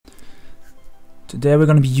Today we're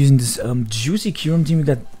gonna be using this juicy Curum team. We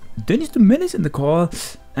got DenisTheMenace in the call,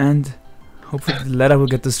 and hopefully the ladder will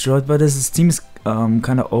get destroyed by this. This team is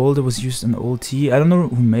kind of old. It was used in OT. I don't know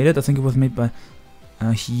who made it. I think it was made by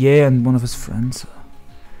Hie and one of his friends.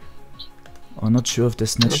 I'm not sure if they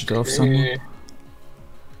snatched it off somewhere.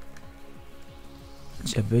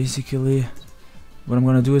 Yeah, basically, what I'm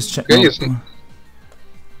gonna do is check. The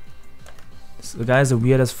guy's a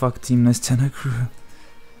weird as fuck team. Nice tenor crew.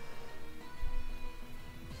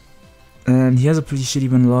 And he has a pretty shitty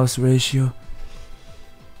win-loss ratio.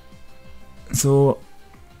 So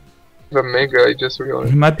the mega, I just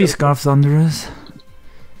realized. He might be Scarf Thunderous.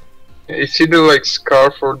 It's either like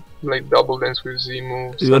Scarf or like Double Dance with Z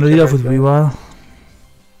moves. You wanna do that with Rewild?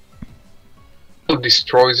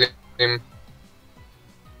 Destroys him.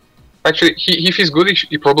 Actually, if he's good,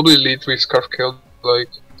 he probably leads with Scarf Kill. Like.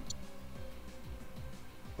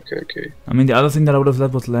 Okay. I mean, the other thing that I would have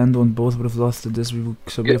let was Lando, and both would have lost to this. We would,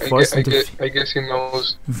 so we're forced into. I guess he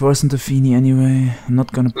knows. We're forced into Feeny anyway. I'm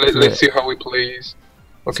not gonna. Let's see how he plays.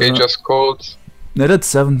 Okay, so, just called. No, that's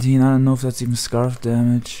 17. I don't know if that's even Scarf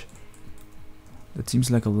damage. That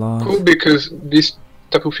seems like a lot. Cool, because this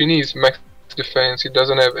Tapu Fini is max defense. It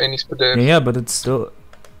doesn't have any speed. Yeah, but it's still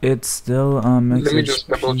max. Let me just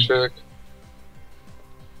double check.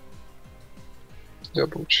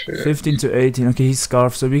 15 to 18. Okay, he's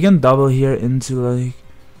Scarf, so we can double here into like.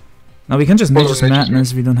 Now we can just Nature's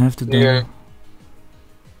Madness. We don't have to do. Yeah.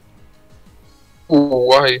 Ooh,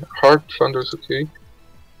 why? Hard Thunder's okay.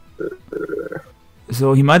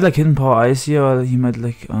 So he might like Hidden Power Ice here, or he might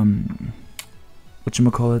like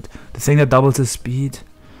whatchamacallit, the thing that doubles his speed.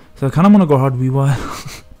 So I kind of want to go hard Weavile.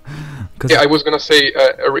 Yeah, I was gonna say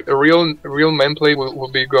a real man play will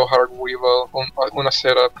be go hard Weavile on a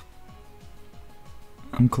setup.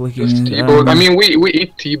 I'm clicking it. I mean, we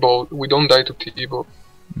eat T-Bow. We don't die to T-Bow.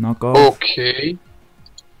 Knock off. Okay.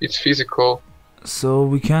 It's physical. So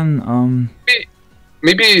we can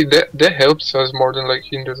maybe that helps us more than like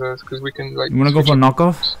hinders us, because we can like. You wanna go for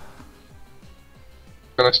knockoff?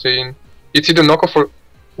 Gonna stay in. It's either knockoff or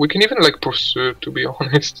we can even like pursue. To be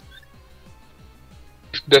honest.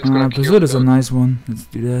 That's gonna Pursuit is a nice one. Let's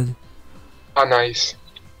do that. Ah, nice.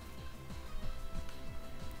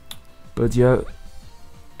 But yeah.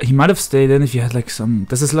 He might have stayed in if you had like some.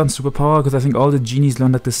 Does this learn superpower? Because I think all the genies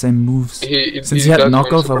learn like the same moves. Since he had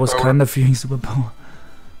knockoff, I was kind of fearing superpower.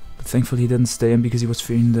 But thankfully he didn't stay in because he was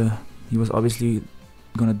fearing he was obviously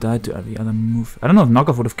gonna die to every other move. I don't know if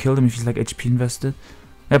knockoff would have killed him if he's like HP invested.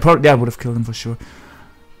 Yeah, probably. Yeah, would have killed him for sure.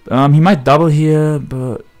 He might double here,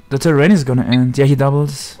 but the terrain is gonna end. Yeah, he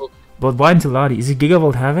doubles. But why into Ladi? Is he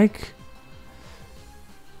Gigavolt Havoc?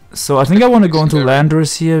 So I think I want to go into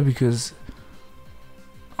Landorus here because.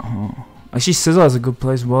 Oh. Actually, Scissor is a good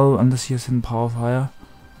play as well, unless he has hidden power of higher.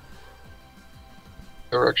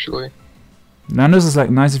 Actually. Landorus is like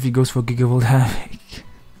nice if he goes for Gigavolt Havoc.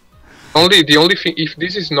 The only thing, if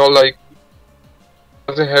this is not like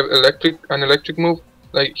doesn't have an electric move,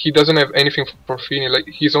 like he doesn't have anything for Feeny. Like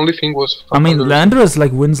his only thing was. I mean, Landorus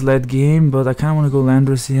like wins late game, but I kind of want to go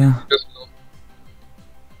Landorus here.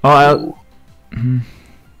 Oh,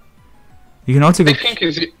 you can also go.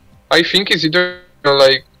 I think is either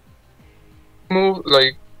like. Move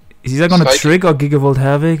like is he like gonna trick or Gigavolt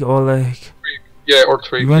Havoc or like yeah or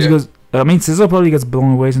trick goes, I mean Scissor probably gets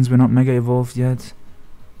blown away since we're not mega evolved yet.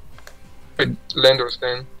 Landorus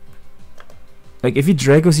then like if he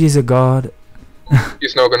Dracos he's a god.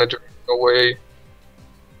 He's not gonna Draco away.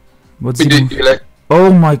 What's he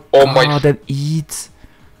oh my god that eats.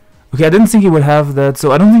 Okay, I didn't think he would have that,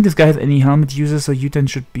 so I don't think this guy has any helmet users, so U10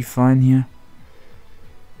 should be fine here.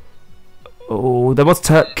 Oh, that was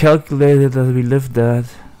calculated that we lived that.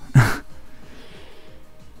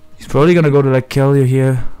 He's probably gonna go to like kill you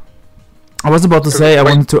here. I was about to say I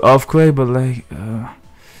wanted to Earthquake, but like.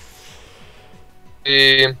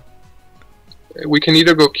 We can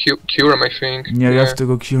either go cure him, I think. Yeah, you have to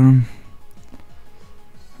go cure him.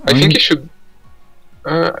 I think he should.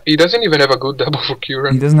 He doesn't even have a good double for cure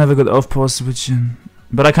him. He doesn't have a good off power switch in.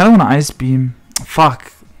 But I kind of want to Ice Beam.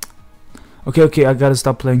 Fuck. Okay, I gotta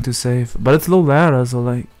stop playing too safe. But it's low ladder, so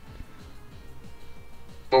like.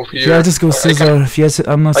 Move here. Yeah, just go Scissor. If he has,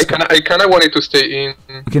 I'm not. I kinda wanted to stay in.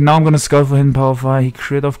 Okay, now I'm gonna scout for Hidden Power Fire. He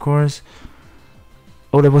crit, of course.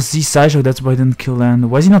 Oh, that was Z Psycho. That's why I didn't kill Land.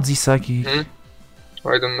 Why is he not Z Psyche?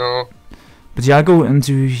 I don't know. But yeah, I'll go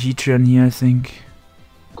into Heatran here, I think.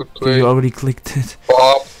 Good play. You already clicked it.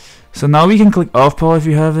 Pop. So now we can click Off Power if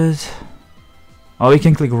you have it. Or we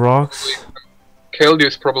can click Rocks. Keldeo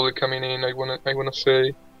is probably coming in. I wanna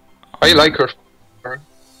say. I like her.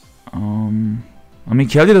 I mean,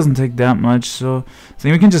 Keldeo doesn't take that much, so I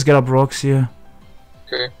think we can just get up rocks here.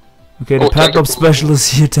 Okay. Okay, the pack-up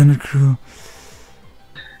specialist here, Tentacruel.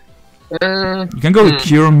 You can go with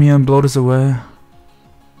Cure him here and blow this away.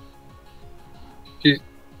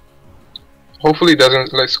 Hopefully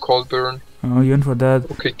doesn't let Scald burn. Oh, you in for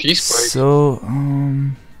that. Okay, T-Spike. So,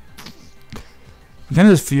 we can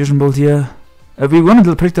just Fusion Bolt here. We want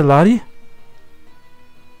to pick the Ladi?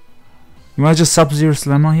 You want to just Sub-Zero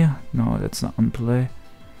Slammer here? No, that's not on play.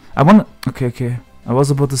 I want to... Okay. I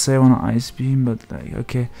was about to say I want to Ice Beam, but like,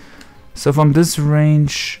 okay. So from this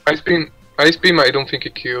range... Ice Beam, I don't think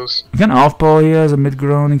it kills. We can Off-Ball here as a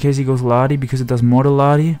mid-ground in case he goes Ladi, because it does more to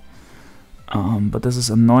Ladi. But this is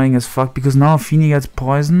annoying as fuck because now Feeny gets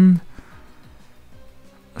poisoned.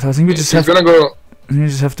 So I think we just have to go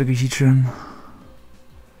Heatran.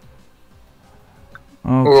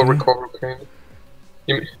 Okay. Or recover pain.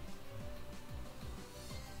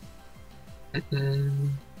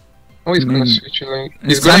 Oh, he's gonna switch lane.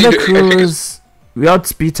 He's gonna we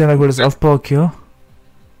outspeed Tentacruel with his off-ball kill.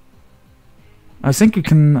 I think you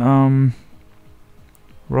can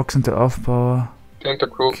rocks into off-power.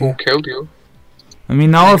 Tentacruel who killed you. I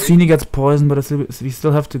mean, now Feeny gets poisoned, but we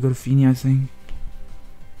still have to go to Feeny, I think.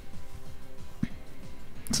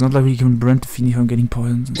 It's not like we can prevent Feeny from getting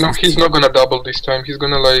poisoned. No, he's not gonna double this time. He's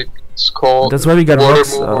gonna like score. That's why we got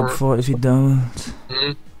rocks out for if he doubled.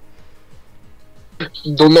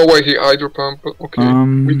 Don't know why he Hydro Pump. Okay,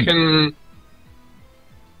 we can.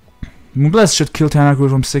 Moonblast should kill Tentacruel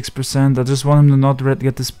from 6%. I just want him to not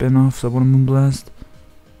get the spin off, so I want a Moonblast.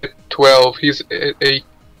 12. He's at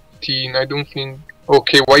 18. I don't think.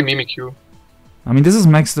 Okay, why Mimikyu? I mean, this is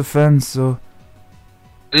max defense, so.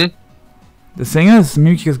 The thing is,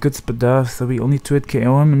 Mimikyu has good Spadaf, so we only 2-hit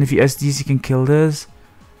KO him, and if he SDs, he can kill this.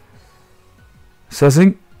 So I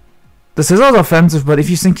think the Scizor is offensive, but if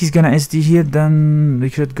you think he's gonna SD here, then we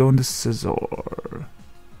could go into Scizor.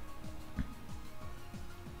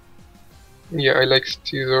 Yeah, I like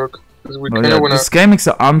Scizor because we kind of wanna. This guy makes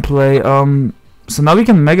an unplay. So now we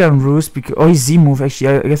can Mega and Roost because he's Z move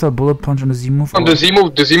actually. I guess I'll Bullet Punch on the Z move. The Z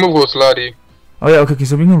move was Ladi. Oh yeah, okay,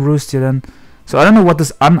 so we can Roost here then. So I don't know what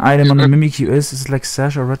this item on the Mimikyu is. Is it like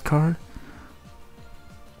Sash or Red Card?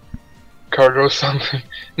 Card or something.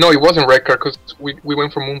 No, it wasn't Red Card because we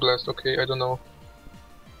went for Moonblast. Okay, I don't know.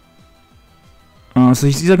 So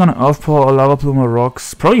he's either gonna Off-Paw or Lava Plume or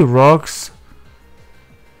Rocks. Probably Rocks.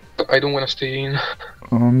 I don't wanna stay in.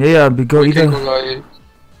 Yeah, we go either. Can go like...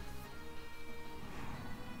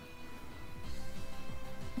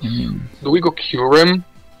 Do we go Cure him?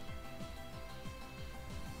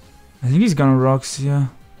 I think he's gonna Rocks, yeah.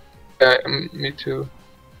 Yeah, me too.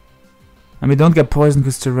 I mean, don't get poisoned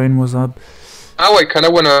because terrain was up. Oh, I kinda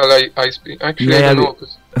wanna like Ice Beam. Actually, I don't know.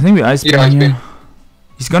 I think we Ice Beam Ice Beam.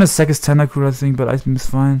 He's gonna sack his Tentacruel, I think, but Ice Beam is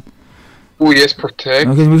fine. Oh yes, Protect.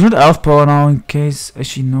 Okay, we should Elf Power now in case.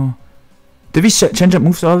 Actually, no. Did we change up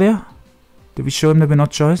moves earlier? Did we show him that we're not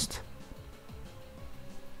choiced?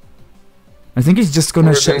 I think he's just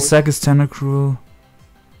gonna sack his Tentacruel.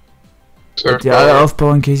 But yeah, Elf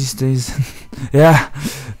Power in case he stays. Yeah,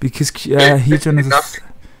 because Heatran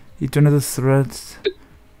is a threat.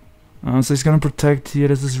 So he's gonna Protect here.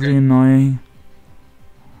 This is really annoying.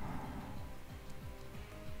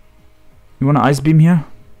 You wanna Ice Beam here?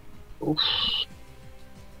 Oof.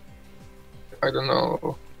 I don't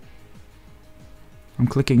know. I'm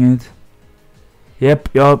clicking it.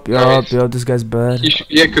 Yep. This guy's bad.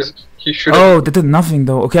 Yeah, because he should. Oh, that did nothing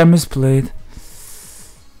though. Okay, I misplayed.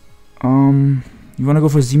 You wanna go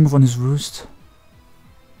for Z move on his Roost?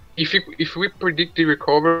 If we predict the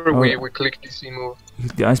recover, we click the Z move.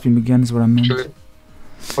 The Ice Beam again is what I meant. Actually.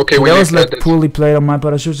 Okay, that was like poorly played on my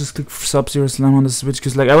part. I should just click Sub-Zero Slam on the switch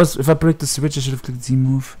because like if I predict the switch, I should have clicked Z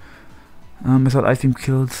move. I thought Ice Beam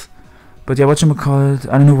killed, but yeah, whatchamacallit,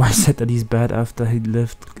 I don't know why I said that he's bad after he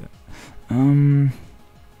left. I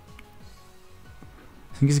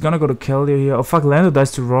think he's gonna go to Keldeo here. Oh fuck, Lando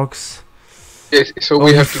dies to Rocks. Yes, so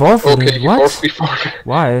we have to. Okay, what? Forfeit.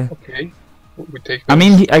 Why? Okay, we take. I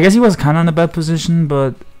mean, I guess he was kind of in a bad position,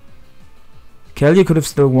 but Keldeo could have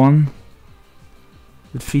still won.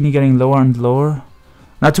 With Feeny getting lower and lower.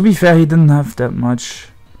 Now, to be fair, he didn't have that much.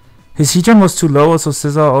 His Heatran was too low, so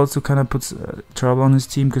Scizor also kind of puts trouble on his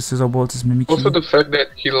team because Scizor bolts his Mimikyu. Also, the fact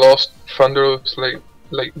that he lost Thunderous like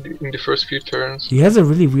in the first few turns. He has a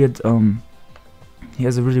really weird team.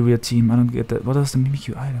 I don't get that. What was the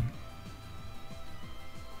Mimikyu item?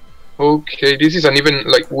 Okay, this is an even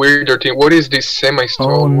like weirder team. What is this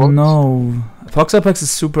semi-stall? Oh no, Foxapex is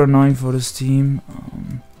super annoying for this team.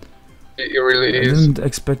 It really is. I didn't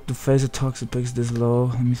expect to face a Toxapex this low.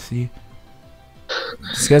 Let me see.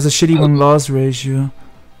 This guy's a shitty win-loss ratio.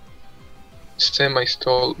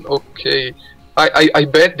 Semi-stall. Okay. I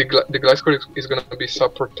bet the Gliscor is gonna be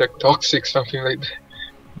sub-protect toxic, something like that.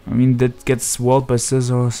 I mean, that gets walled by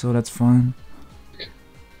Scissor, so that's fine.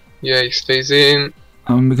 Yeah, he stays in.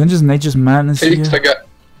 We can just Nature's Madness here.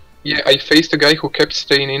 Yeah, I faced a guy who kept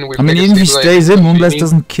staying in with. I mean, even if he stays in, Moonblast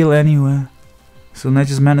doesn't kill anywhere. So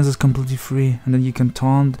Nature's Madness is completely free, and then you can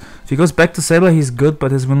taunt. If he goes back to Saber, he's good,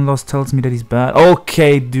 but his win loss tells me that he's bad.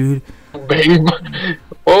 Okay, dude. Bang.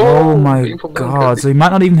 Oh my god, so he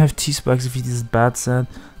might not even have T-Spikes if he is bad set.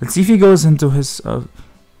 Let's see if he goes into his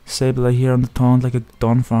Saber here on the taunt like a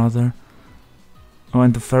Dawnfather. Oh,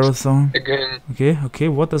 into Ferrothorn. Again. Okay,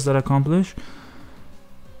 what does that accomplish?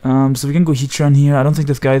 So we can go Heatran here. I don't think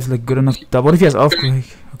this guy is like good enough. What if he has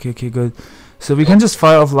Earthquake? Okay, good. So we can just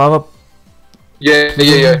fire off Lava. Yeah,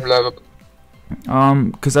 Lava.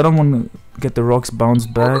 Because I don't want to get the rocks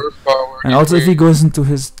bounced back. And also if he goes into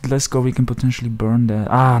his Gliscor, we can potentially burn that.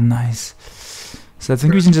 Ah, nice. So I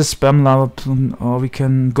think we can just spam Lava Plume, or we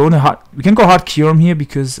can go hard Kyurem here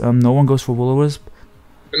because no one goes for Will-O-Wisp.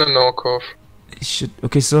 I'm gonna knock off. He should.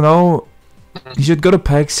 Okay, so now he should go to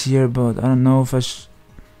Pex here, but I don't know if I should.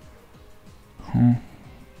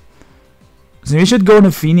 So we should go on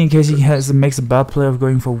a Feeny in case he makes a bad play of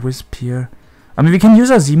going for Wisp here. I mean, we can use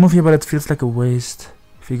our Z-move here, but it feels like a waste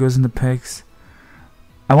if he goes into Pex.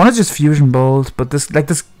 I want to just Fusion Bolt, but this.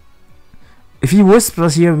 If he Wisps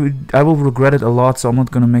us here, I will regret it a lot, so I'm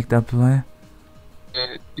not gonna make that play.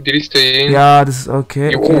 Did he stay in? Yeah, this is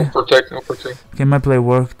okay. No protect. Okay, my play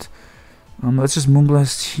worked. Let's just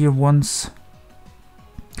Moonblast here once.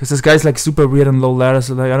 Because this guy's like super weird and low ladder,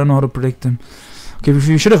 so like I don't know how to predict him. Okay,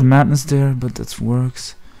 we should have Madness there, but that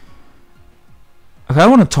works. Okay, I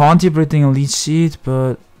want to taunt everything on Leech Seed,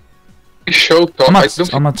 but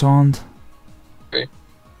I'm a taunt. Okay.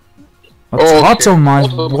 Oh, hot so much.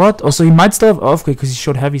 What? Also, he might still have Earthquake because he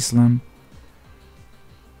showed Heavy Slam.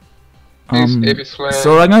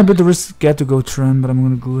 So I'm gonna put the risk get to go Trend, but I'm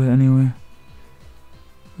gonna glue it anyway.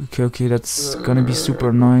 Okay, that's gonna be super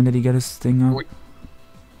annoying that he got his thing up.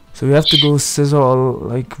 So we have to go Scissor or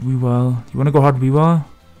like Weavile. You wanna go hard Weavile?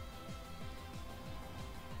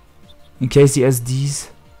 In case he SDs.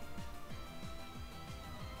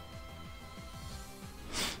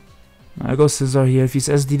 I go Scissor here. If he's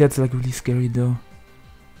SD, that's like really scary though.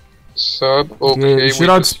 Okay, we should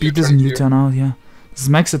outspeed this and U-turn out, yeah. This is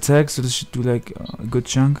max attack, so this should do like a good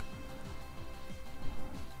chunk.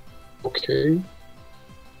 Okay.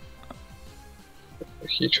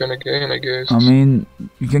 Heatran again, I guess. I mean,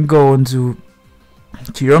 you can go into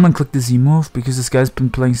Kyurem and click the Z move because this guy's been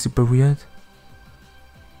playing super weird.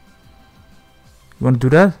 You wanna do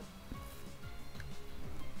that?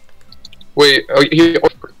 Wait, he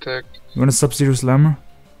off protect. You wanna Sub-Zero Slammer?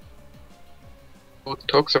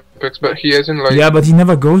 Toxapex, but he hasn't like. Yeah, but he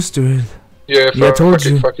never goes to it. Yeah, I told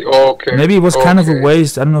you. Oh, okay. Maybe it was kind of a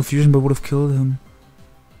waste. I don't know if Fusion Bolt would have killed him.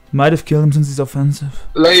 Might have killed him since he's offensive.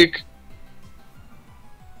 Like,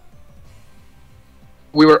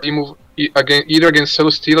 we were either against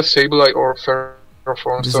Celesteela, Sableye, or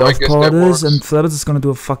Ferrothorn. So I guess that works. And Flabber's is gonna do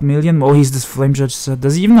a fuck million. Oh, he's this Flame Judge set.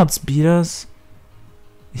 Does he even outspeed us?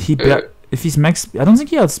 If he's max, I don't think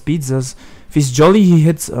he outspeeds us. If he's Jolly, he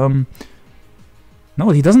hits No,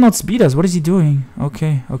 he doesn't outspeed us. What is he doing?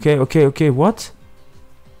 Okay. What?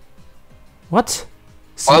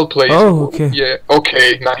 I'll play. Oh, okay. Yeah.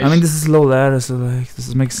 Okay. Nice. I mean, this is low ladder, so like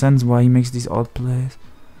this makes sense why he makes these odd plays.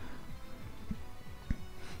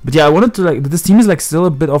 But yeah, I wanted to like. This team is like still a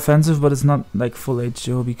bit offensive, but it's not like full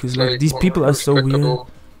HO because like these people are so weird. You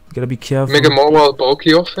gotta be careful. Mega Mobile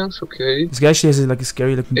bulky offense. Okay. This guy actually has like a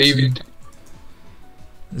scary looking team.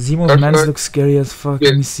 Zemo's Mans looks scary as fuck.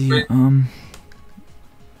 Let me see.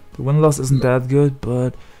 The win loss isn't that good,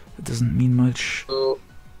 but it doesn't mean much.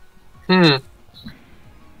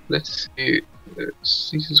 Let's see.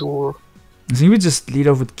 Scizor. I think we just lead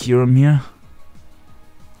off with Kyurem here.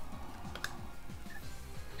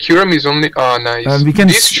 Kyurem is only. Nice.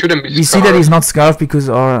 This shouldn't be. We see that he's not Scarf because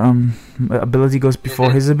our ability goes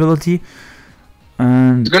before his ability.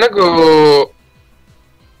 And he's gonna go.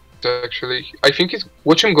 Actually, I think he's.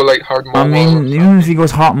 Watch him go like hard Mawile. I mean, even if he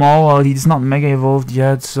goes hard Mawile, he's not mega evolved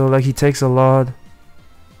yet, so like he takes a lot.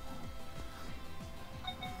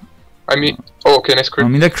 I mean, okay, nice crit. I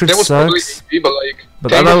mean, that crit sucks. Easy, but like,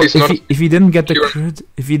 if he didn't get the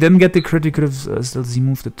crit, he could have still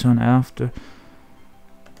Z-moved the turn after.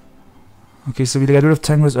 Okay, so we got rid of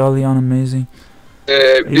Tangros early on, amazing.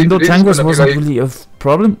 Even though Tangros wasn't really a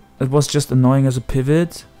problem, it was just annoying as a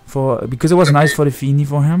pivot because it was nice for the Feeny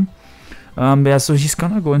for him. Yeah, so he's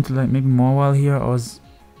gonna go into like maybe Mawile here or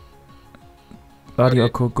Ladi or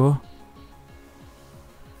Coco.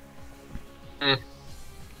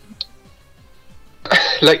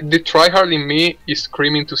 like the tryhard in me is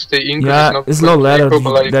screaming to stay in. Yeah, it's low ladder.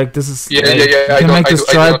 Like this is. Yeah. You can make this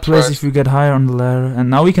try place if you get higher on the ladder, and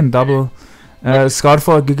now we can double. Scout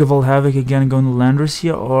for a Gigavolt Havoc again, going to Landorus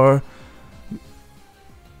here, or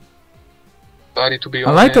to be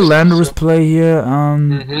honest, I like the Landorus play here.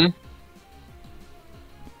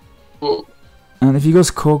 Well, and if he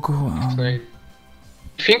goes Coco, I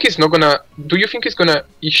think he's not gonna. Do you think he's gonna?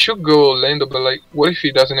 He should go Lando, but like, what if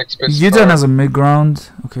he doesn't expect? U-turn has a mid ground.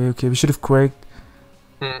 Okay, we should have quaked.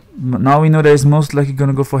 But now we know that he's most likely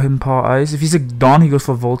gonna go for hidden power ice. If he's a Dawn, he goes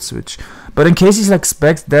for Volt Switch. But in case he's like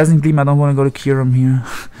Specs, Dazzling Gleam, I don't want to go to Kyurem here.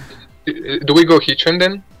 Do we go Heatran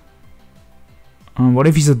then? What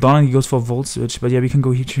if he's a Dawn and he goes for Volt Switch? But yeah, we can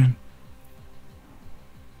go Heatran.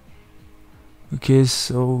 Okay,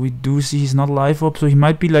 so we do see he's not life up, so he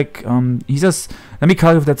might be like he just, let me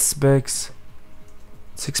calculate that Specs.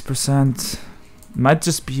 6%. Might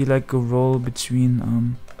just be like a roll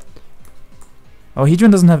between oh,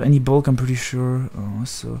 Heatran doesn't have any bulk, I'm pretty sure. Oh,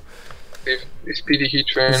 so Speedy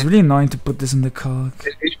Heatran. It's really annoying to put this in the calc.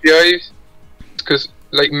 HPI, because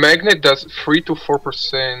like Magnet does 3 to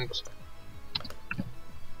 4%.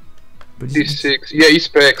 He's 6. Yeah, he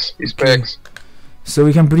specs. So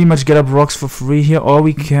we can pretty much get up rocks for free here, or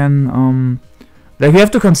we can like we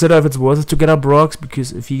have to consider if it's worth it to get up rocks,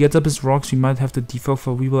 because if he gets up his rocks we might have to default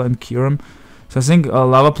for Weevil and Kyurem. So I think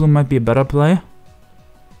Lava Plume might be a better play.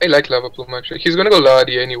 I like Lava Plume actually. He's gonna go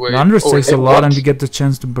Ladi anyway. Landorus takes a lot and we get the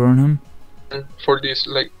chance to burn him. For this,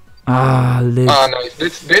 like lit. Nice.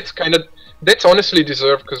 That's honestly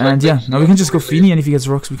deserved, cause and like, yeah, now we can just go Feeny, and if he gets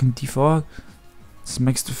rocks we can default. It's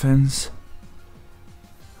max defense.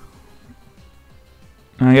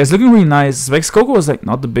 Yeah, it's looking really nice. Vex Coco was like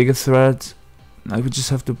not the biggest threat. Like we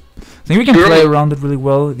just have to. I think we can play around it really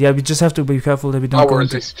well. Yeah, we just have to be careful that we don't go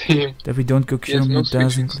into, that we don't go Kyurem with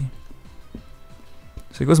Dazzling Gleam.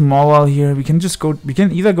 So it goes Mawile here. We can just go. We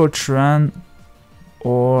can either go Tran,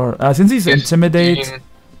 or since he's Intimidate.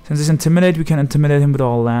 Since he's Intimidate, we can intimidate him with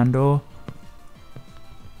Orlando.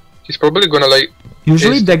 He's probably gonna like.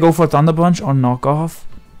 Usually they go for Thunder Punch or Knockoff.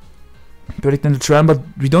 Predicting the Tran, but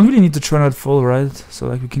we don't really need to Tran at full, right? So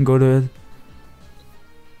like we can go to it.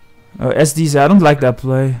 SDs, I don't like that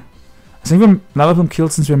play. I think when Lava Plume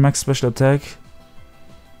kills since we're max special attack.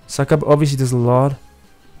 Suck Up obviously does a lot.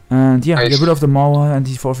 And yeah, get rid of the Mawile and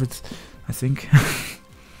he forfeits, I think.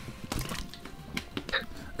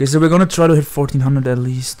 Okay, so we're gonna try to hit 1400 at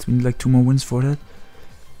least. We need like 2 more wins for that.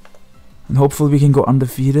 And hopefully we can go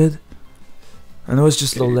undefeated. I know it's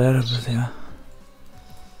just low ladder, but yeah.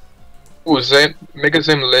 Oh, Mega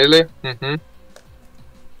Zem Lele.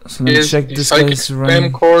 So let me check this guy's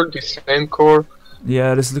running. The Sand Core.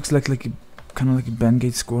 Yeah, this looks like kind of like a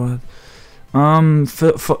Bandgate squad.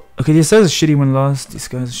 Okay, this says a shitty win loss. This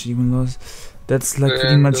guy's a shitty win loss. That's like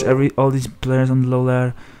pretty much all these players on the low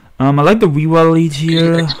ladder. I like the Weewell lead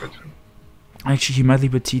here. Actually, he might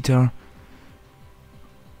lead with T-Tar.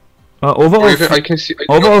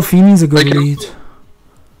 Overall, Feeney's a good lead.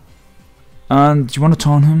 And do you want to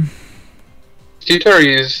taunt him? T-Tar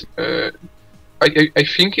is, I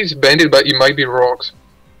think he's banded, but he might be rocks.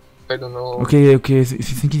 I don't know. Okay, if you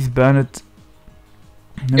think he's banded...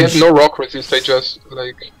 He has no rock resist, I just,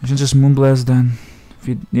 like... You should just Moonblast then.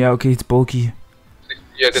 Yeah, okay, it's bulky.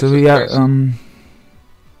 Yeah, that's so yeah,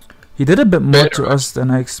 he did a bit more to us than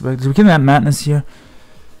I expected. We can add Madness here.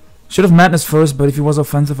 Should have Madness first, but if he was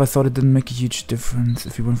offensive, I thought it didn't make a huge difference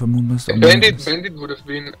if he went for Moonblast. Bandit would have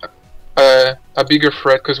been a bigger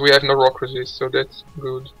threat, because we have no rock resist, so that's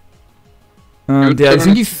good. Yeah, I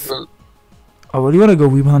think he's... I really want to go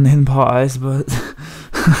Weebon on the Hidden Power Ice, but...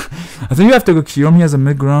 I think you have to go Kyurem here as a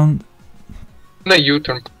mid-ground. No,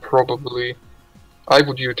 U-turn, probably. I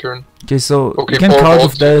would U-turn. Okay, so you can count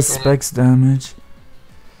if that is specs damage.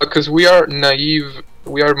 Because we are naive,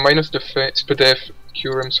 we are minus defense, SPDF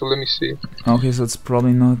Kyurem, so let me see. Okay, so it's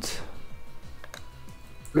probably not...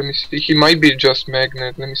 Let me see, he might be just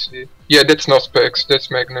Magnet, let me see. Yeah, that's not specs, that's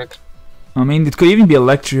Magnet. I mean, it could even be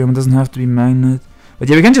Electrium, it doesn't have to be Magnet. But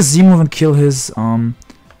yeah, we can just Z-move and kill his, maybe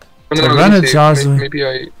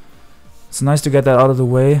I... It's nice to get that out of the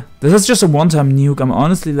way. This is just a one-time nuke. I'm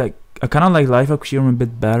honestly like, I kind of like Life Up Kyurem a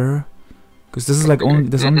bit better, because this is like only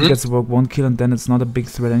gets to work 1 kill and then it's not a big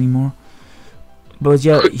threat anymore. But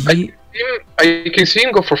yeah, I can see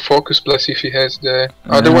him go for Focus Plus if he has the.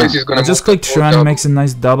 Otherwise, he's gonna. Just click Tran, makes a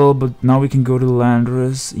nice double, but now we can go to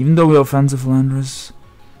Landorus. Even though we're offensive Landorus,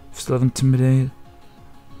 we still have Intimidate.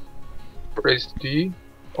 For SD.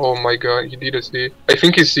 Oh my god, he did SD. I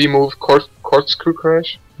think his Z move Corkscrew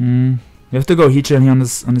Crash. You have to go Heatran here on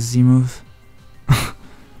this Z move.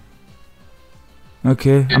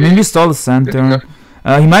 Okay, I mean we stall the Sand turn.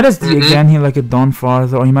 He might SD again here like a Dawn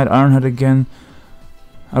Farther, or he might Ironhead again.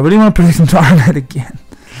 I really want to predict him to Ironhead again.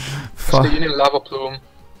 Fuck. You need Lava Plume.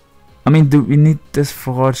 I mean, do we need this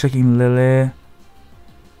for checking Lily?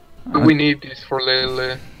 We need this for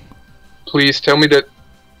Lily. Please tell me that.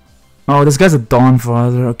 Oh, this guy's a Dawn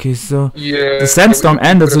Father. Okay, so yeah, the Sandstorm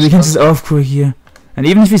ended, so we can just Earthquake here. And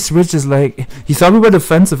even if he switches, like, he thought we were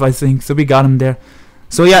defensive, I think, so we got him there.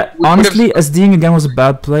 So yeah, honestly, SDing again was a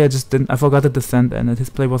bad play. I forgot that the Sand ended. His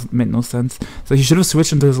play made no sense. So he should have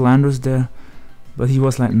switched into his Landers there. But he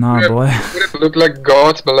was like, nah, boy. It looked like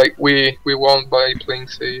gods, but like we won by playing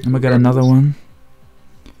safe. I'm gonna get another one.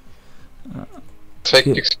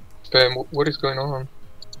 Psychic spam. What is going on?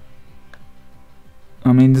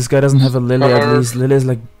 I mean, this guy doesn't have a Lily at least. Lily is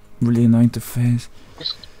like really annoying to face.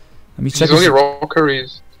 Let me check. His only rocker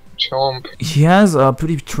is Chomp. He has a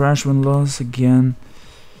pretty trash win-loss again.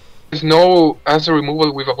 There's no answer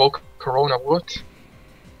removal with a Volk Corona. What?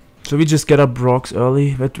 So we just get up rocks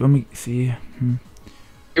early. Let me see.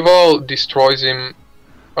 Evil destroys him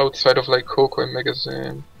outside of like Coco and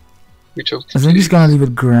Magazine. Which I think he's gonna leave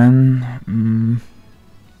it Gran.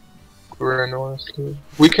 Gran, honestly.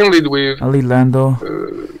 We can lead with. I'll lead Lando.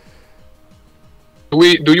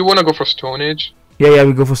 Do you wanna go for Stone Age? Yeah,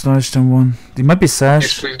 we go for Stone Age turn 1. They might be Sash.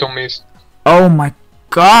 Yes, please don't miss. Oh my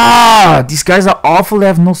god! These guys are awful. They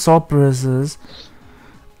have no sword presses.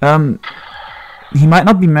 He might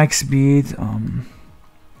not be max speed.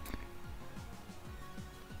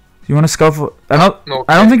 You wanna scout for? I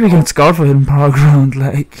don't think we can scout for hidden power ground.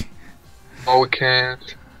 Like. No, we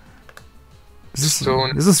can't. This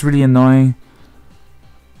is really annoying.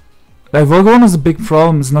 Like Volgon is a big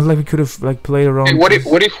problem. It's not like we could have like played around. Hey, what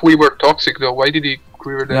if we were toxic though? Why did he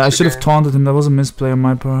quiver that? Yeah, I should have taunted him. That was a misplay on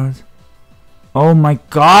my part. Oh my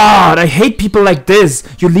god! I hate people like this.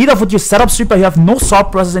 You lead off with your setup sweeper. You have no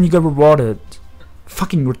sword presses and you get rewarded.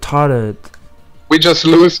 Fucking retarded. We just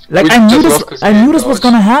lose. Like I knew this was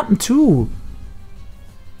gonna happen too.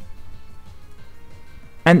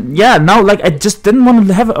 And yeah, now like I just didn't want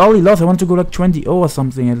to have an early loss. I want to go like 20-0 or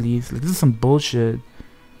something at least. Like this is some bullshit.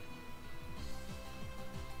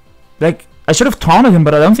 Like I should have taunted him,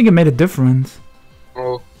 but I don't think it made a difference.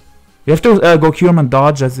 Oh. You have to go cure him and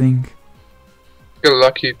dodge, I think. Get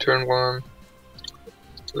lucky turn 1.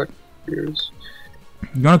 Like here's.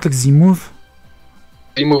 You wanna click Z move?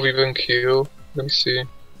 Z move even kill. Let me see.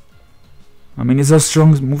 I mean, it's our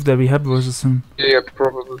strongest move that we have versus him. Yeah,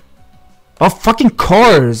 probably. Oh, fucking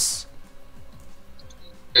course!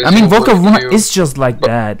 I mean, Volker is just like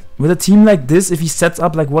that. With a team like this, if he sets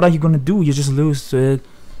up, like, what are you gonna do? You just lose to it.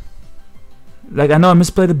 Like, I know I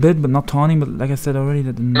misplayed a bit, but not taunting, but like I said already,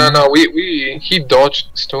 that didn't. No, he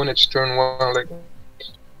dodged Stone Edge turn 1, like.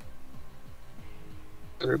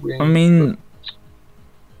 I mean.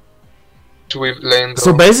 With Lando.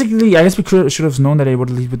 So basically, I guess we should have known that he would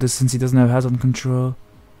lead with this since he doesn't have hazard control.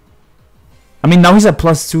 I mean, now he's at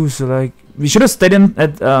 +2, so like we should have stayed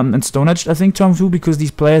in Stone Edge, I think, turn 2, because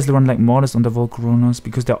these players run like modest on the Volcoronas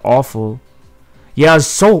because they're awful. Yeah,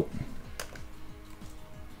 so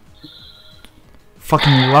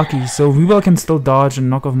fucking lucky. So Weevil can still dodge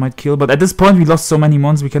and knockoff might kill, but at this point we lost so many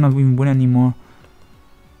mons we cannot even win anymore.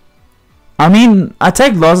 I mean, I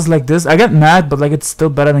take losses like this. I get mad, but like it's still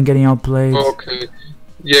better than getting outplayed. Okay.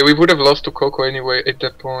 Yeah, we would have lost to Coco anyway at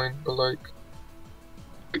that point, but like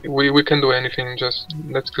we can do anything. Just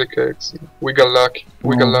let's click X. We got luck.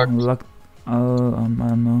 We got luck. I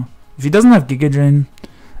don't know. If he doesn't have Giga Drain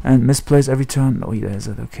and misplays every turn, oh, he does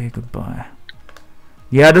it. Okay, goodbye.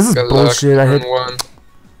 Yeah, this is bullshit. I hate.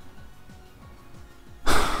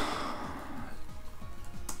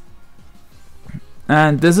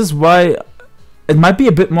 And this is why it might be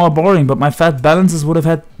a bit more boring, but my fat balances would have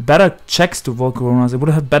had better checks to Volcoronas. It would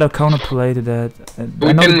have had better counterplay to that.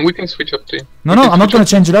 We can switch up to. No, I'm not gonna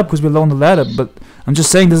change it up because we're low on the ladder. But I'm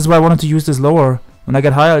just saying this is why I wanted to use this lower. When I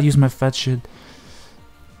get higher, I'll use my fat shit.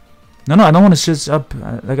 No, I don't want to switch up.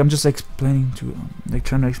 Like I'm just explaining to,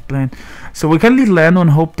 trying to explain. So we can lead Lando and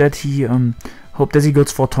hope that he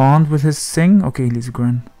goes for taunt with his thing. Okay, he leaves a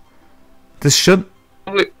Gran. This should.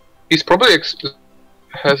 He's probably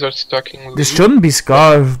hazard stacking. This shouldn't be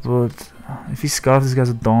Scarf, but if he's Scarf, this guy's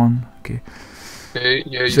a Dawn. Okay.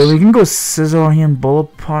 Yeah. So we can go Scissor here and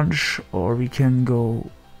Bullet Punch, or we can go.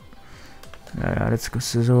 Yeah, let's go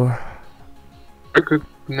Scissor.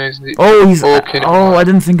 Oh, he's. Oh, I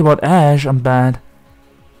didn't think about Ash. I'm bad.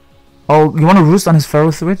 Oh, you want to roost on his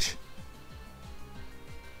Pharaoh switch?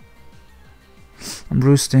 I'm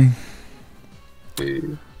roosting.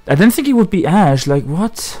 I didn't think he would be Ash. Like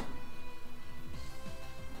what?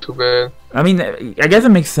 Too bad. I mean, I guess it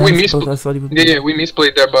makes sense. I thought he would. Yeah, we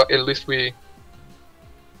misplayed there, but at least we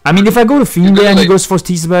I mean, if I go to Fiend there and he goes for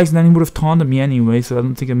T-Bags, then he would have taunted me anyway, so I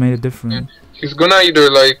don't think it made a difference. He's gonna either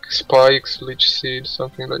like Spikes, Leech Seed,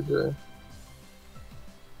 something like that.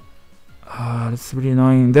 Ah, that's really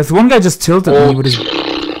annoying. There's one guy just tilted me with his...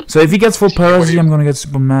 So if he gets full parasy, I'm gonna get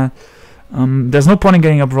super mad. There's no point in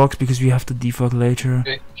getting up rocks because we have to defog later.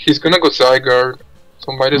 He's gonna go Zygarde,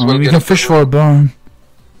 so might as well we get can fish for a burn.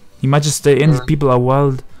 He might just stay in, people are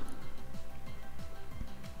wild.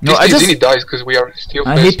 No, I just... dies because we are still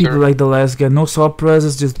I hate people like the last guy. No sword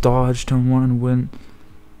presses, just dodge, turn 1 and win.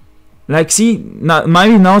 Like, see,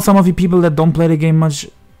 maybe now some of you people that don't play the game much,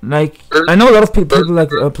 like, I know a lot of people like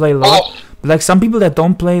play a lot, but like some people that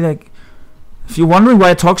don't play, like, if you're wondering why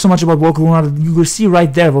I talk so much about Volcarona, you will see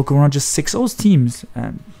right there, Volcarona just 6-0 teams,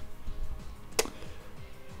 and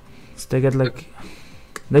so they get like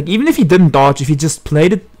even if he didn't dodge, if he just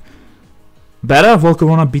played it better,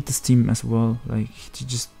 Volcarona beat this team as well. Like, he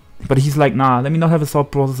just, but he's like, nah, let me not have a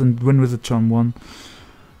thought process and win with the turn 1.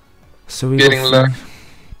 So we getting luck.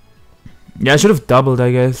 Yeah, I should have doubled,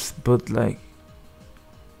 I guess, but like,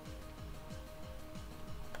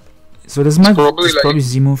 so this might probably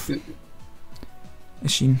Z move.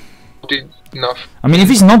 Machine. Enough. I mean, if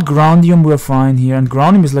he's not Groundium, we're fine here, and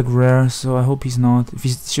Groundium is like rare, so I hope he's not. If he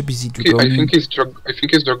should be Z Dragonium. I think he's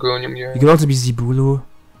Dragonium. Yeah. He could also be Z Bulu.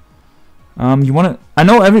 You wanna? I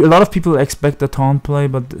know a lot of people expect a taunt play,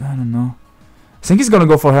 but I don't know. I think he's gonna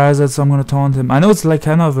go for Hazard, so I'm gonna taunt him. I know it's like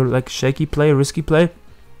kind of a like shaky play, risky play,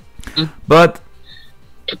 but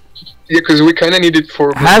yeah, because we kind of need it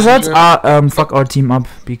for Hazards are fuck our team up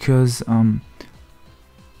because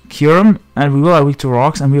Kyurem and we will are weak to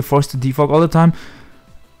rocks and we're forced to defog all the time.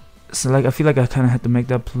 So like I feel like I kind of had to make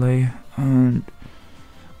that play, and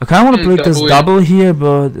I kind of want to play this double here,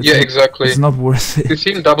 but it's not worth it. You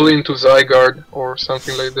see double into Zygarde or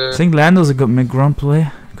something like that. I think Lando's a good mid-ground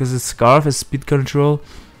play because it's Scarf is speed control.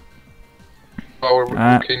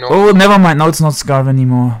 Okay, no. Oh, never mind. Now it's not Scarf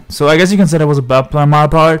anymore. So I guess you can say that was a bad play on my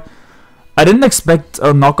part. I didn't expect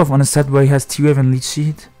a knockoff on a set where he has T-Wave and Leech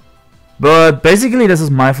Seed. But basically this is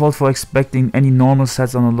my fault for expecting any normal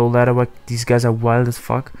sets on a low ladder where these guys are wild as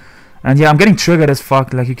fuck. And yeah, I'm getting triggered as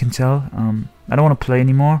fuck, like you can tell. I don't want to play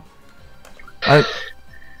anymore.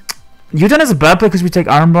 U-turn is a bad play because we take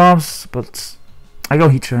Iron Bombs, but I go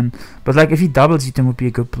Heat Turn. But like if he doubles, U-turn would be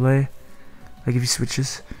a good play. Like if he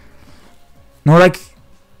switches. No, like...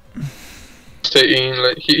 Stay in,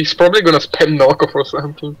 like he's probably gonna spam knockoff or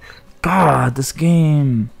something. God, this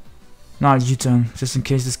game. Nah, U-turn, just in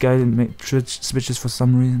case this guy didn't make switches for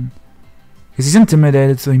some reason. Because he's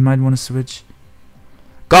intimidated, so he might want to switch.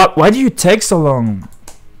 God, why do you take so long?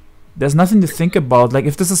 There's nothing to think about. Like,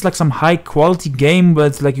 if this is like some high quality game where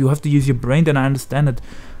it's like you have to use your brain, then I understand it.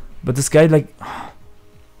 But this guy, like...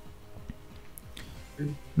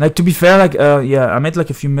 Like, to be fair, like, yeah, I made like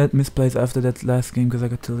a few misplays after that last game because I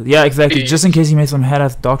got tilted. Yeah, exactly. Just in case he made some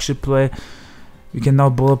head-ass dog shit play, we can now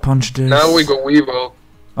bullet punch this. Now we go Weevil.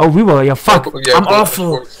 Oh, Weevil, yeah, fuck. Yeah, I'm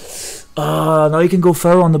awful. Now you can go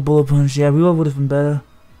Pharaoh on the bullet punch. Yeah, Weevil would have been better.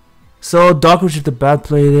 So, Dogwitch is the bad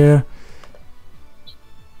play there.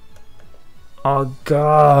 Oh,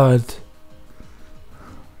 God.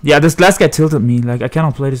 Yeah, this last guy tilted me. Like, I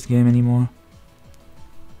cannot play this game anymore.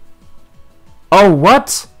 Oh,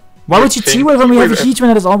 what? Why would you T-Wave when we have a Heatman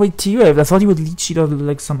that is always T-Wave? I thought he would lead sheet or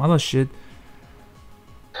like some other shit.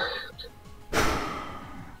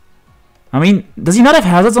 I mean, does he not have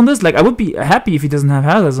hazards on this? Like, I would be happy if he doesn't have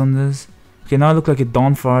hazards on this. Okay, now I look like a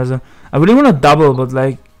Dawn Farza. I really want to double, but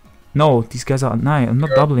like... No, these guys are... Nah, I'm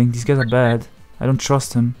not doubling. These guys are bad. I don't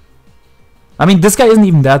trust him. I mean, this guy isn't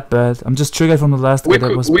even that bad. I'm just triggered from the last guy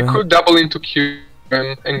that was bad. We could double into Q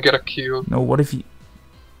and get a kill. No, what if he...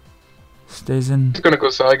 stays in? He's gonna go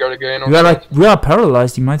Zygarde again. We are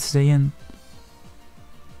paralyzed. He might stay in.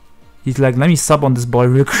 He's like, let me sub on this boy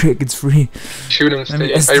real quick. It's free. Shouldn't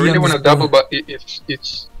stay. I really want to double, but it's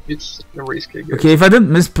a risky. Okay, if I didn't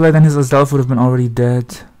misplay, then his Azalf would have been already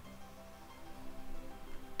dead.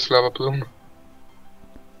 Lava Plume.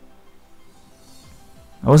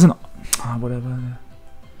 I wasn't. Whatever.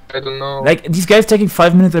 I don't know. Like, these guys taking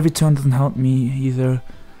 5 minutes every turn doesn't help me either.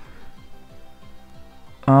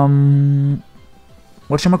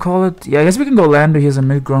 Whatchamacallit? Yeah, I guess we can go Lander. Here's a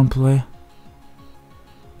mid-ground play.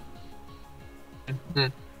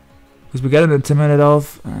 Because we get an Intimidate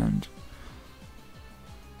off, and...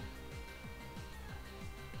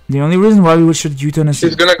 The only reason why we should U-turn is...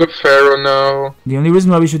 He's gonna go Pharaoh now. The only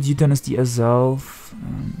reason why we should U-turn is the Azalf.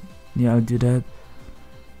 Yeah, I'll do that.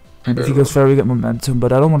 And if he goes Pharaoh, we get momentum,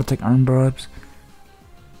 but I don't want to take Iron Bribes.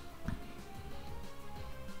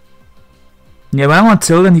 Yeah, when I want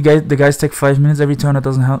Tilden, the guys take 5 minutes every turn. That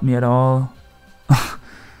doesn't help me at all.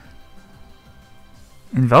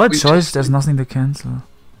 Invalid choice, there's nothing to cancel.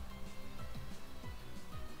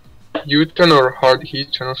 U-turn or hard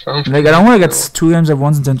heat turn or something. Like, I don't want to get 2 games at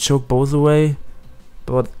once and then choke both away.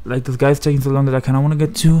 But, like, this guy's taking so long that I kinda wanna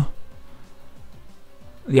get 2.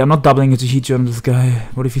 Yeah, I'm not doubling it to heat turn this guy.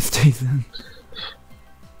 What if he stays in?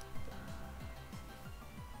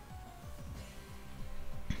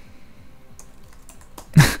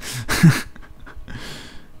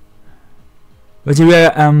 But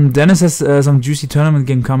yeah, Dennis has some juicy tournament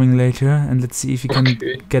game coming later, and let's see if he can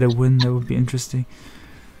get a win. That would be interesting.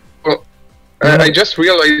 Well, I just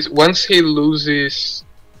realized once he loses,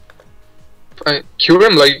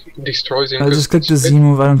 Kyurem like destroys him. I'll just click the Z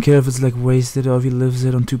move. I don't care if it's like wasted or if he lives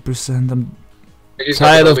it on 2%. I'm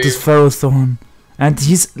tired of this Pharaoh Thorn, and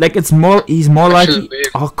he's like he's more likely.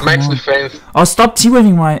 Oh come on! Defense. Oh, stop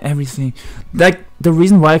T-waving my everything. Like the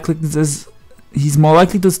reason why I clicked this is. He's more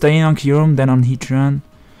likely to stay in on Kyurem than on Heatran.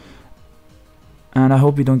 And I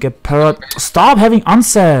hope you don't get parrot. Stop having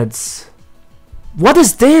unsets! What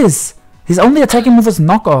is this? His only attacking move is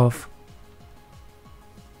knockoff.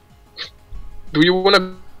 Do you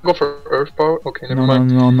wanna go for Earth Power? Okay, never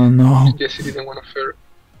mind. No. Yes, he didn't wanna fair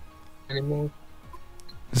anymore.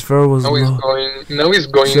 His Pharaoh was low. Now he's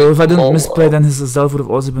going. So if I didn't misplay, then his self would have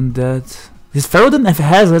also been dead. His Pharaoh didn't have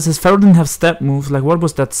hazards, his Pharaoh didn't have step moves. Like, what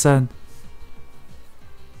was that set?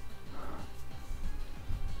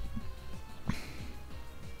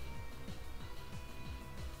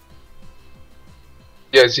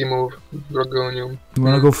 Yeah, Z move, Dragonium. You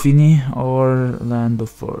wanna go Fini or Lando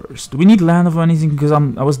first? Do we need Lando for anything? Because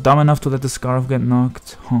I was dumb enough to let the Scarf get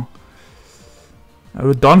knocked. Huh.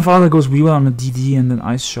 Dawnfather goes Weavil on a DD and then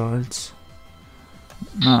Ice Shards.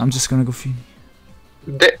 Nah, I'm just gonna go Fini.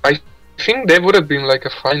 I think that would have been like a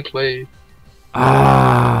fine play.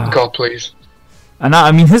 God plays. And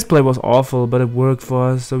I mean his play was awful, but it worked for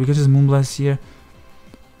us, so we can just Moonblast here.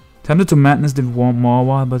 Tempted to Madness the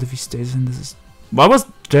Marwa, but if he stays in, this is. Why was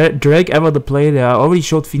Drake ever the play there? I already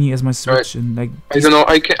showed Fini as my switch, and like I don't know.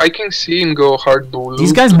 I can see him go hard blue.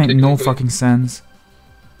 These guys make no fucking sense.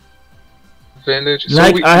 Advantage.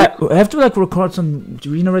 Like so I have to like record some,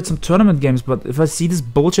 regenerate some tournament games, but if I see this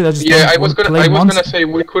bullshit, I just I was gonna say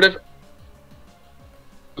we could have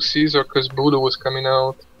Caesar because Budo was coming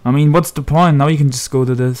out. I mean, what's the point? Now you can just go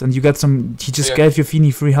to this, and you get some. He just gave your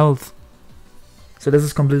Fini free health, so this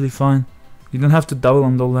is completely fine. You don't have to double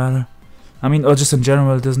on the ladder. I mean, or just in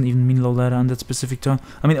general, it doesn't even mean low ladder on that specific turn.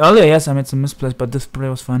 I mean, earlier, yes, I made some misplays, but this play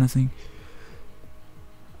was fine, I think.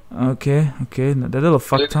 Okay, that little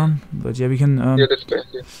fuck ton, but yeah, we can we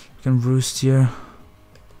can roost here.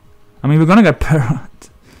 I mean, we're gonna get parrot.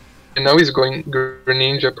 And now he's going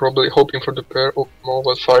Greninja, probably hoping for the pair. Oh,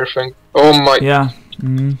 mobile Firefang. Oh my. Yeah.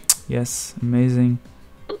 Yes, amazing.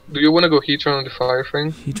 Do you wanna go Heatran on the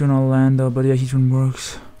Firefang? Heatran or Lando, but yeah, Heatran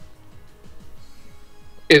works.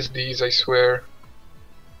 SDs, I swear.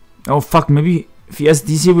 Oh fuck, maybe if he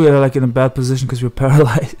SDs here, we're like in a bad position because we're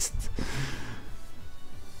paralyzed.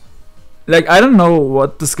 Like, I don't know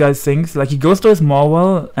what this guy thinks. Like, he goes to his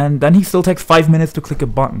Morwell and then he still takes 5 minutes to click a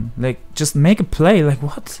button. Like, just make a play. Like,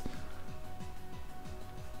 what?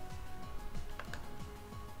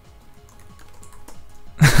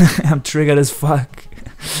 I'm triggered as fuck.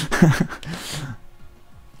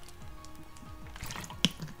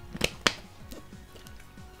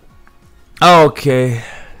 Okay,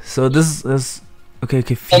 so this is okay.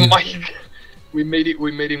 Oh my! We made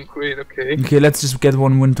him quit. Okay. Okay, let's just get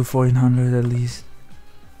one win to 1400 at least.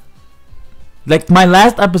 Like my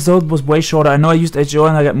last episode was way shorter. I know I used HO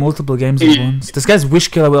and I got multiple games at once. This guy's Wish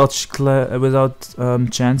Killer without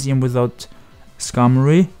Chansey and without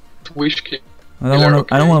Skarmory. Wish Killer.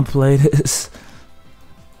 I don't wanna play this.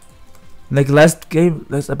 Like last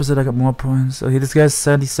episode I got more points. Okay, this guy's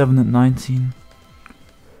 77 at 19.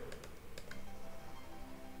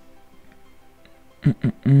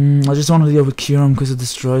 I just want to deal with Kyurem because it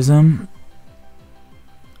destroys him.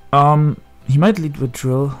 He might lead with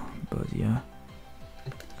Drill, but yeah.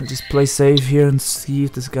 I'll just play safe here and see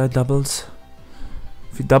if this guy doubles.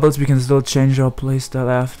 If he doubles, we can still change our playstyle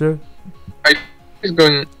after. He's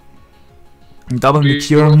going. I'm doubling the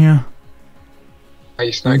Kyurem here.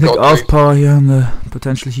 I think off power here on the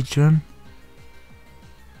potential heat turn.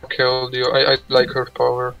 Killed you. I like her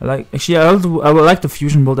power. Actually, I would like the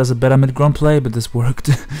Fusion Bolt as a better mid-ground play, but this worked.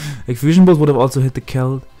 Like Fusion Bolt would have also hit the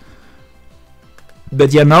Keld.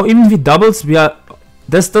 But yeah, now even if he doubles,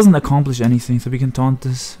 this doesn't accomplish anything, so we can taunt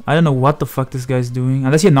this. I don't know what the fuck this guy's doing.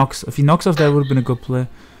 Unless he knocks. If he knocks off, that would have been a good play.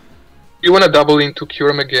 You wanna double into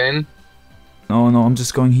Kyurem again? No, I'm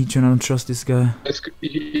just going heat turn. I don't trust this guy.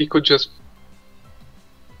 He could just.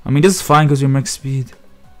 I mean, this is fine because you're max speed.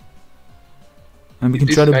 And we can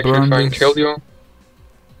try to burn this.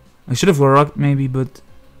 I should have rocked maybe, but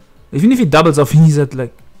even if he doubles, Offini's at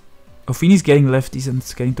like... Offini's getting lefties and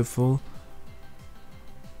it's getting to full.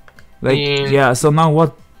 Like, yeah, so now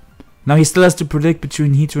what? Now he still has to predict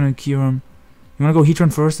between Heatran and Kyurem. You wanna go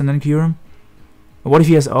Heatran first and then Kyurem? Or what if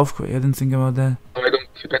he has Earthquake? I didn't think about that.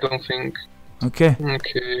 I don't think. Okay.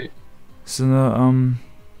 Okay. So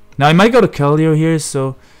now I might go to Keldeo here,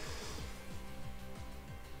 so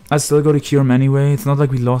I still go to Kyurem anyway. It's not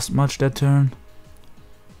like we lost much that turn.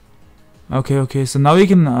 Okay, so now we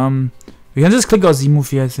can just click our Z move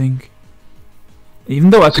here, I think. Even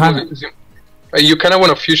though I can't. You kinda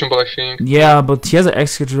want a fusion ball, I think. Yeah, but he has an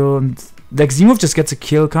Excadrill and like Z move just gets a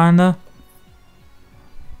kill kinda.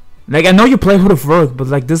 Like I know your play would have worked, but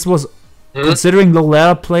like this was considering low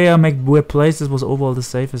ladder player make weird plays, this was overall the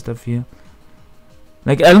safest I feel.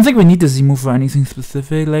 Like I don't think we need the Z move for anything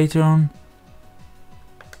specific later on.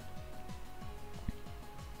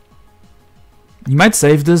 He might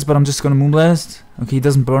save this, but I'm just gonna Moonblast. Okay, he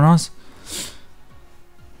doesn't burn us.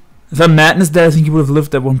 If I Madness there, I think he would have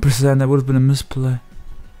lived at 1%. That would have been a misplay.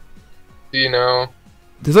 You know.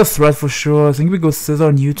 There's a threat for sure. I think we go Scizor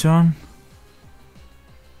and U-turn.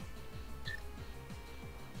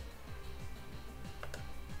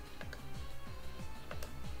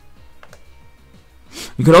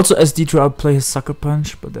 We could also SD to outplay his Sucker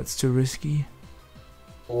Punch, but that's too risky.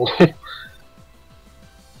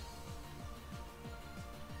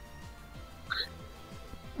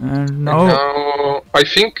 And no, I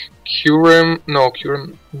think Kyurem. No,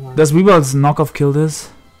 Kyurem. Does Weeble's knockoff kill this?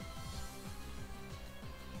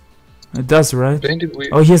 It does, right?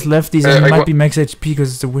 Oh, he has lefties and he might be max HP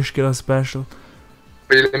because it's a Wish Killer special.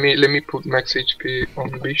 Wait, let me put max HP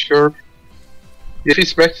on Bishop. If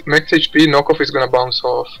he's max HP, knockoff is gonna bounce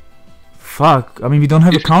off. Fuck! I mean, we don't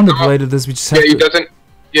have a counter play to this. We just have to.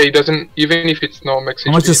 He doesn't. Even if it's not max HP.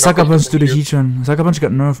 How much does Sucker Punch do to Heatran? Sucker Punch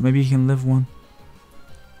got nerfed. Maybe he can live one.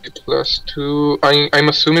 +2. I'm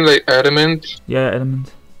assuming like Adamant. Yeah,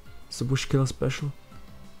 Adamant. It's a Bush Killer special.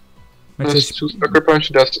 +2 Sucker Punch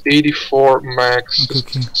does 84 max.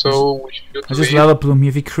 Okay. So we should. I just level plume here.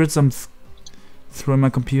 If he crits, I'm throwing my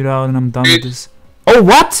computer out and I'm done with this. Oh,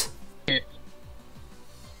 what?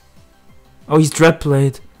 Oh, he's Dread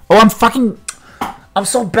Plate. Oh, I'm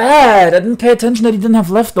so bad. I didn't pay attention that he didn't have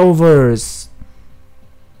leftovers.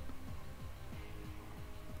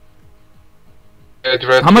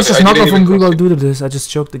 How much does knockoff from Weeball do to this? I just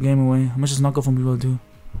choked the game away. How much does knockoff from Weeball do?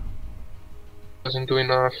 Doesn't do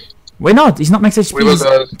enough. Why not? He's not max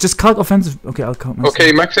HP. Just calc offensive. Okay, I'll count myself.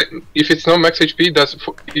 Okay, if it's not max HP,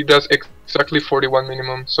 it does exactly 41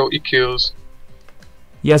 minimum, so it kills.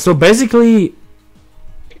 Yeah, so basically,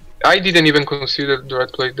 I didn't even consider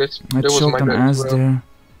Dread Plate. That was my bad as well. There.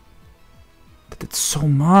 That's so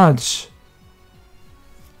much.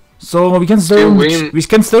 So we can still win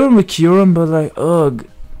with Kyurem, but like, ugh.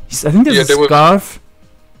 I think there's a Scarf.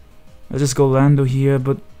 I'll just go Lando here,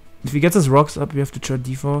 but if he gets his rocks up, we have to try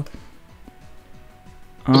default.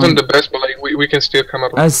 Wasn't the best, but like we can still come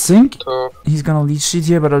out. I think he's gonna lead sheet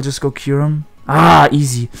here, but I'll just go Kyurem. Ah,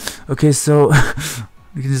 easy. Okay, so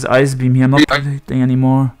we can just Ice Beam here. I'm not predicting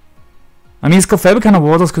anymore. I mean, it's Clefable kind of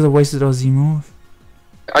waters because I wasted our Z move.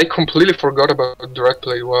 I completely forgot about Direct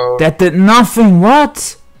Play. Wow. That did nothing.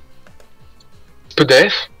 What? To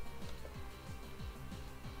death?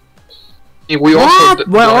 We also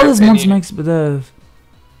why all his mons makes Bedev?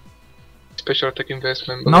 Special attack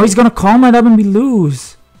investment. Now he's gonna calm it up and we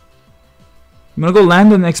lose. You wanna go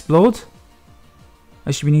Lando and explode?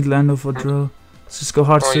 Actually, we need Lando for drill. Let's just go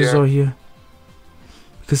hard Scizor here.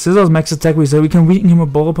 Because Scizzor's max attack, we can weaken him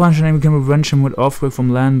with Ball Punch and then we can revenge him with Earthquake from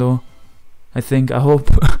Lando. I think, I hope.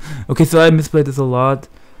 Okay, so I misplayed this a lot.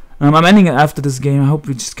 I'm ending it after this game. I hope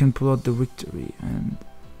we just can pull out the victory. And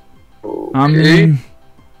I mean,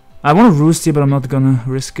 I want to roost here, but I'm not gonna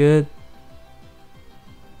risk it.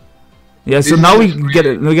 Yeah, so now we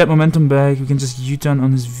get momentum back. We can just U-turn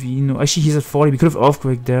on his V. No, actually he's at 40. We could have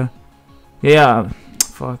Earthquake there. Yeah,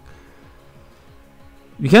 fuck.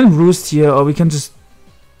 We can roost here, or we can just.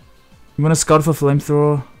 You wanna scout for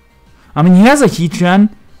Flamethrower? I mean, he has a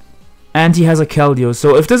Heatran. And he has a Keldeo,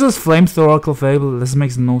 so if this is Flamethrower or Clefable, this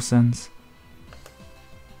makes no sense.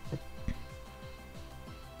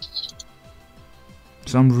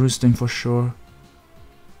 So I'm roosting for sure.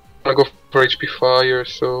 I'm gonna go for HP Fire,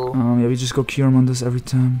 so... yeah, we just go Kyurem on this every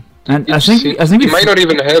time. And I think we might not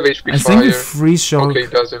even have HP Fire. I think we Freeze Shock. Okay,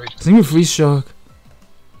 it does have HP. I think we Freeze Shock.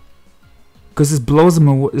 Because this blows him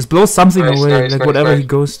away. This blows something away, like whatever he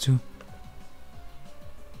goes to.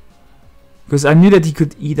 Because I knew that he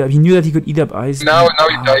could eat up. He knew that he could eat up Ice Beam. Now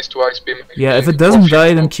he dies to Ice Beam. Yeah, if it doesn't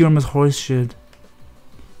die, then Kyurem is horse shit.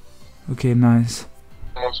 Okay, nice.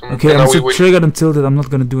 Awesome. Okay, I'm so triggered and tilted. I'm not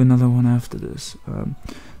gonna do another one after this.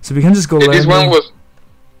 So we can just go. This one was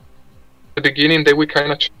the beginning that we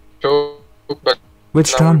kind of choked, but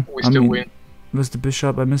which turn? We still win. Was the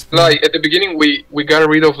bishop? I missed. Like at the beginning, we got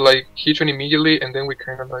rid of like Kitchen immediately, and then we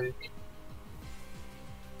kind of like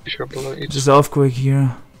bishop. Just earthquake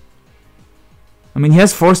here. I mean, he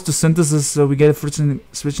has forced to synthesis, so we get a switch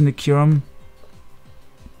in the Kyurem.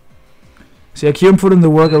 So yeah, Kyurem put in the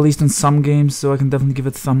work at least in some games, so I can definitely give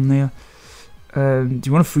it thumbnail. Do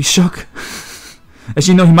you want a free shock?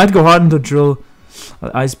 Actually, no, he might go hard into drill.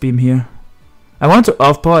 Ice beam here. I wanted to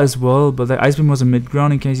off power as well, but the ice beam was a mid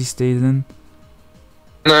ground in case he stays in.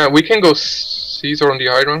 Nah, we can go Caesar on the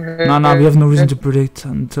iron head. Nah, we have no reason to predict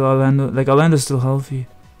until Orlando. Like Orlando's still healthy.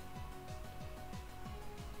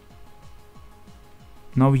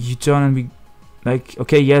 Now we U-turn and we, like,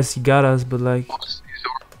 okay, yes, he got us, but like, you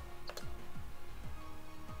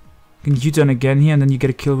can U-turn again here and then you get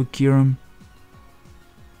a kill with Kyurem.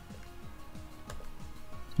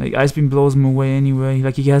 Like, Ice Beam blows him away anyway.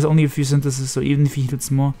 Like, he has only a few synthesis, so even if he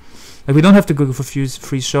hits more, like, we don't have to go for few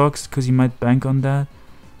free shocks because he might bank on that.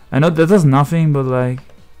 I know that does nothing, but like,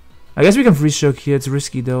 I guess we can free shock here. It's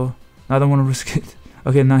risky though. I don't want to risk it.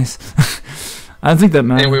 Okay, nice. I don't think that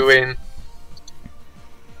matters. And we win.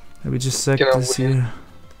 We just sack this here.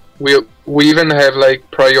 We even have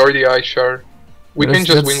like priority ice shard. We can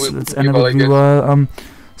just win with Vival, I guess.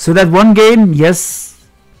 So that one game, yes.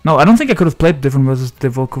 No, I don't think I could have played different versus the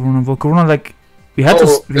Volcarona. Volcarona, like we had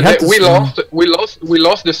to. We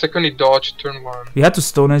lost the second he dodged turn 1. We had to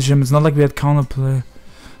Stone Edge him. It's not like we had counterplay.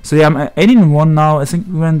 So yeah, I'm 18-1 now. I think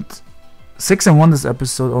we went 6-1 this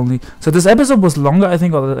episode only. So this episode was longer, I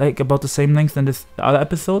think, or like about the same length than this other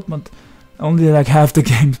episode, but only like half the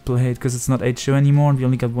games played because it's not 8 show anymore and we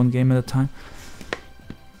only got one game at a time.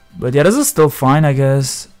 But yeah, this is still fine, I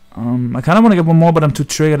guess. I kind of want to get one more, but I'm too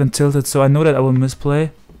triggered and tilted, so I know that I will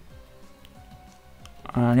misplay.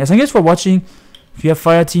 Yeah, thank you guys for watching. If you have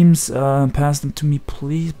fire teams, pass them to me,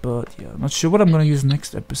 please. But yeah, I'm not sure what I'm gonna use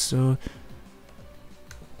next episode.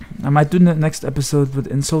 I might do the next episode with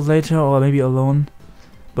Insult later, or maybe alone.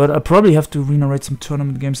 But I probably have to re-narrate some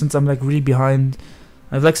tournament games since I'm like really behind.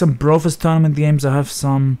 I have like some Brofist tournament games. I have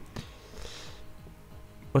some,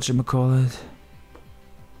 whatchamacallit,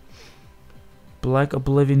 Black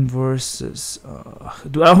Oblivion versus I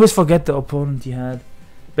always forget the opponent he had.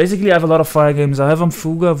 Basically I have a lot of fire games. I have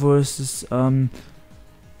Fuga versus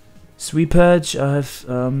Sweep Edge. I have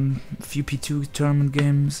a few P2 tournament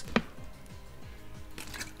games.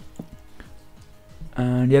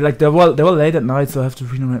 And yeah, like they were late at night, so I have to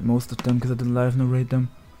re-narrate most of them because I didn't live narrate them.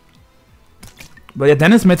 But yeah,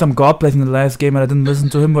 Dennis made some god plays in the last game and I didn't listen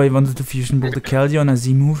to him, but he wanted to fusion both the Caldion and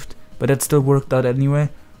Z moved. But that still worked out anyway.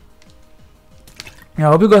 Yeah,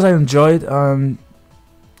 I hope you guys enjoyed.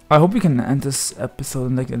 I hope we can end this episode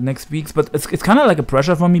in like the next weeks. But it's kind of like a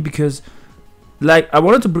pressure for me because, like, I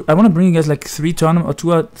want to bring you guys like 3 tournament or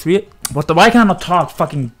 2 or 3. Why can I not talk?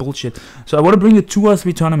 Fucking bullshit. So I want to bring you 2 or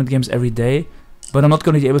 3 tournament games every day. But I'm not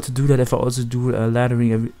going to be able to do that if I also do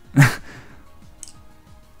laddering every.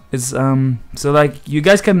 It's so like you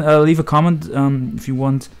guys can leave a comment if you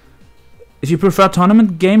want. If you prefer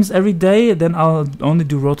tournament games every day, then I'll only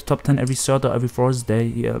do Road to Top 10 every third or every fourth day.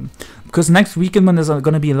 Yeah. Because next weekend when there's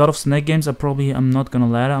gonna be a lot of Snake games, I'm not gonna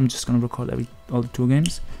ladder. I'm just gonna record all the 2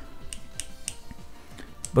 games.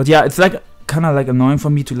 But yeah, it's like kind of like annoying for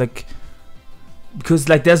me to like, because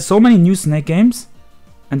like there's so many new Snake games,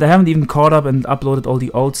 and I haven't even caught up and uploaded all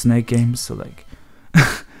the old Snake games. So like.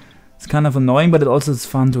 It's kind of annoying, but it also is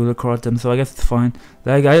fun to record them, so I guess it's fine.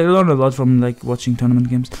 Like I learned a lot from like watching tournament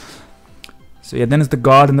games. So yeah, then it's the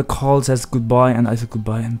guard and the call says goodbye, and I said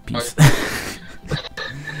goodbye and peace.